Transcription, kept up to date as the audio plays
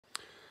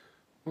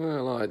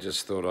Well, I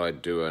just thought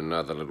I'd do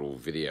another little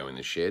video in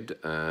the shed.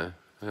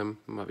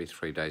 Might be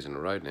 3 days in a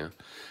row now,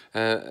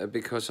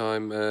 because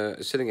I'm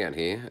sitting out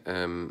here.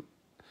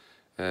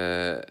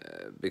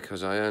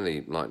 Because I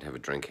only like to have a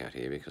drink out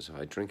here. Because if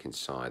I drink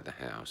inside the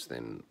house,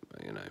 then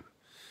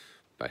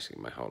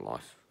basically my whole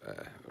life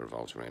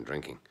revolves around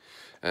drinking.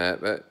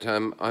 But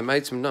I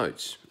made some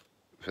notes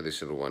for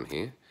this little one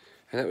here,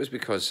 and that was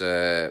because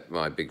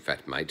my big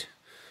fat mate,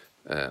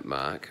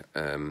 Mark,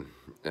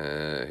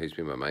 who's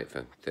been my mate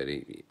for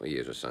 30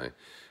 years or so,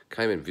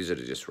 came and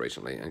visited just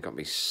recently and got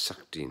me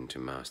sucked into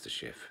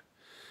MasterChef.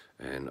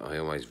 And I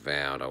always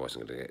vowed I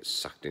wasn't going to get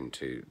sucked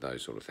into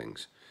those sort of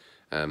things.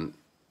 And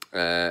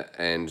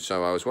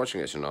so I was watching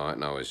it tonight,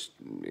 and I was,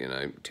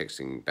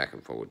 texting back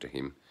and forward to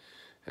him,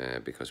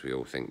 because we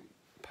all think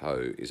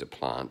Poe is a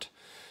plant.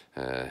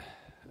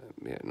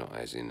 Not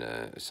as in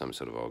some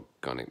sort of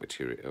organic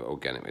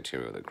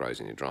material that grows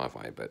in your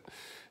driveway, but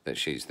that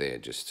she's there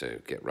just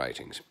to get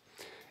ratings.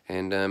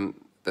 And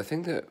the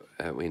thing that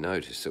we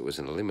noticed, it was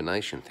an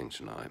elimination thing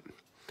tonight.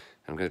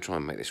 I'm going to try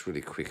and make this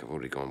really quick. I've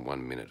already gone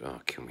 1 minute.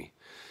 Oh, kill me.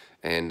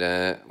 And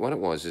what it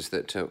was is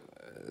that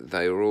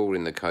they were all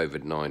in the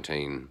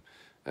COVID-19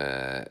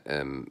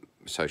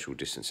 social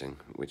distancing,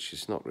 which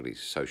is not really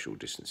social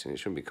distancing. It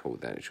shouldn't be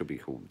called that. It should be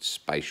called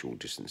spatial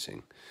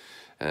distancing,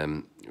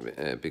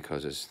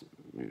 because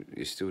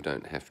you still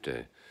don't have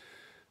to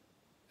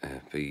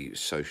be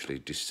socially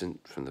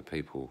distant from the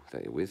people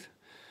that you're with,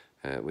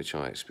 which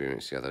I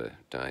experienced the other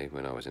day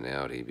when I was in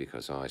Audi,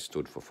 because I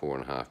stood for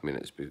 4.5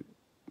 minutes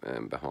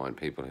behind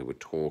people who were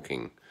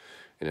talking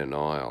in an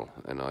aisle,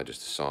 and I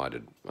just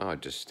decided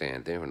I'd just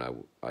stand there and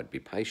I'd be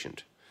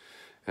patient.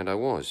 And I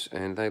was,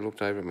 and they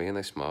looked over at me and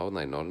they smiled and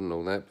they nodded and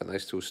all that, but they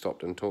still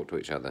stopped and talked to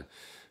each other,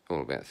 all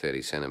about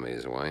 30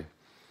 centimetres away.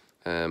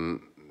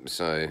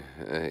 So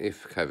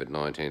if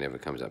COVID-19 ever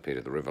comes up here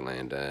to the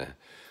Riverland,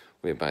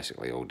 we're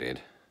basically all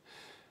dead.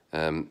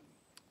 And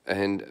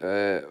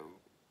I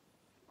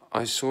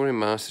saw in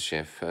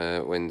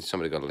MasterChef when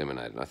somebody got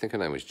eliminated. I think her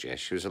name was Jess.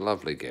 She was a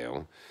lovely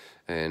girl,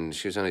 and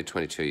she was only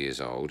 22 years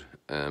old,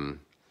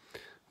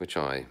 which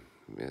I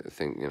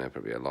think,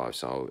 probably her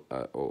life's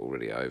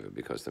already over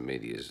because the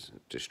media's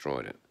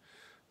destroyed it.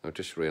 I've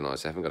just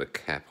realised I haven't got a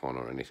cap on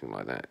or anything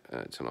like that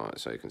tonight,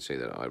 so you can see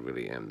that I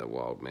really am the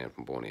wild man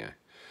from Borneo.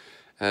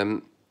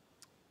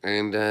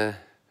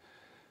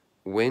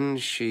 When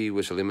she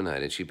was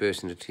eliminated, she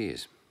burst into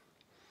tears.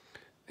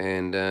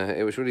 And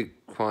it was really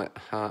quite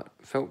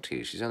heartfelt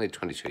tears. She's only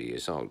 22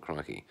 years old,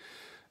 crikey.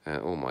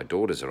 All my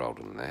daughters are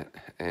older than that.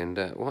 And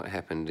what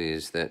happened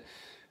is that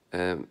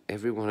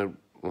everyone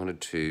wanted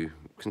to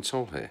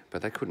console her,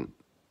 but they couldn't,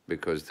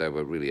 because they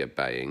were really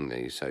obeying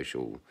the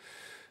social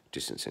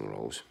distancing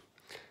rules.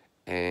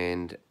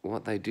 And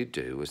what they did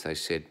do was they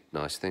said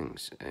nice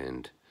things,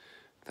 and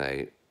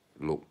they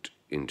looked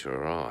into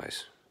her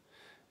eyes,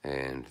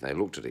 and they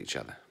looked at each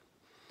other.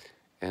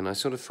 And I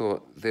sort of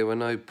thought there were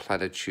no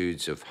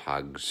platitudes of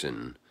hugs,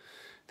 and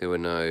there were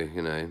no,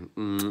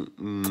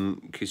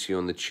 kiss you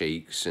on the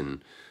cheeks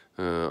and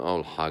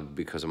I'll hug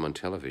because I'm on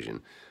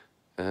television.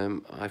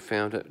 I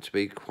found it to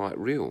be quite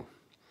real,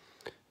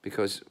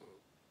 because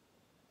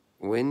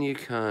when you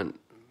can't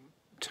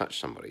touch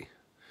somebody,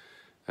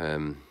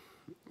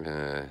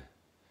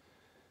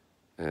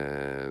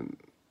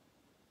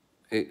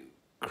 it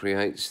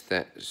creates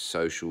that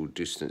social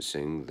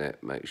distancing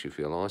that makes you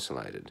feel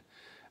isolated.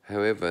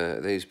 However,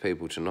 these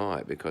people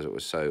tonight, because it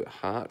was so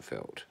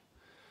heartfelt,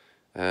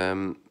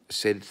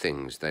 said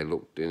things. They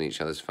looked in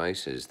each other's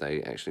faces.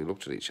 They actually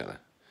looked at each other.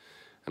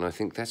 And I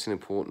think that's an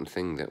important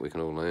thing that we can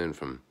all learn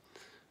from.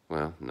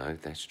 Well, no,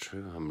 that's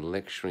true. I'm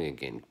lecturing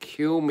again.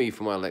 Kill me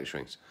for my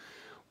lecturings.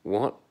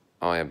 What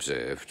I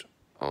observed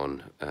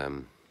on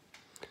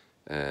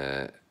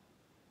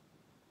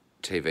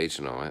TV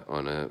tonight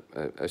on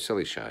a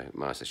silly show,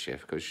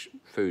 MasterChef, because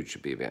food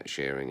should be about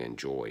sharing and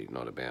joy,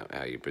 not about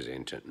how you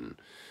present it and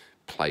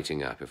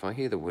plating up. If I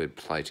hear the word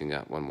plating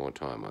up one more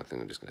time, I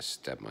think I'm just going to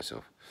stab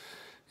myself.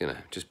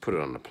 Just put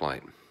it on the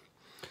plate.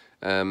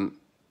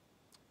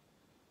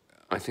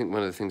 I think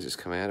one of the things that's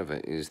come out of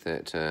it is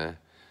that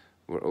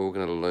we're all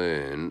going to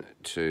learn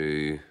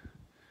to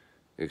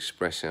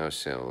express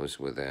ourselves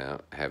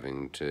without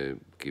having to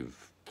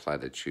give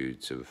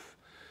platitudes of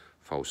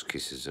false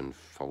kisses and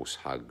false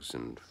hugs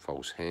and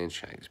false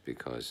handshakes,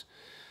 because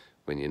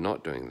when you're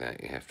not doing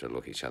that, you have to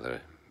look each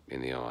other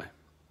in the eye.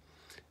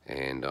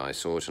 And I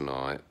saw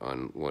tonight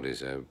on what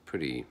is a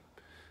pretty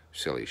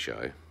silly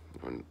show,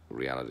 a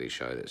reality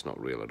show that's not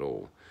real at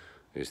all,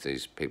 is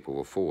these people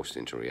were forced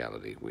into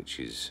reality, which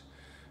is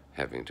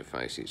having to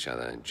face each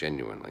other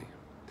genuinely.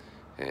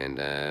 And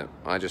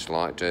I just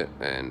liked it,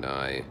 and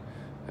I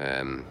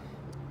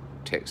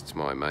texted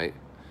my mate,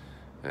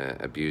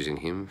 abusing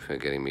him for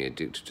getting me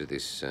addicted to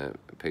this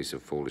piece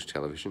of foolish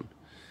television.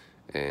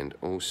 And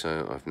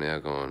also, I've now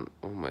gone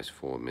almost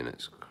 4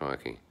 minutes.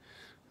 Crikey,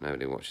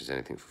 nobody watches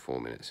anything for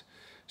 4 minutes.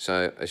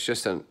 So it's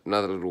just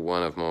another little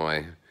one of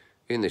my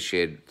in the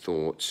shed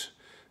thoughts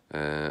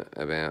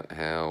about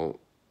how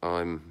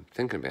I'm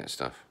thinking about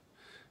stuff,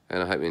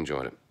 and I hope you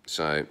enjoyed it.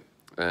 So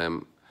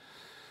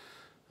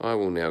I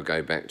will now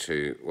go back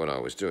to what I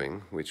was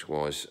doing, which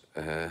was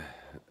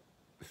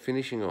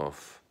finishing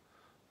off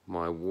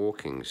my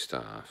walking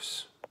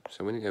staffs.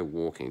 So when you go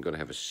walking, you've got to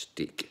have a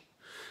stick.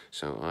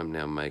 So I'm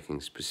now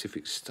making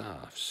specific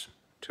staffs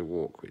to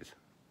walk with.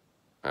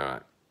 All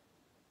right,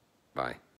 bye.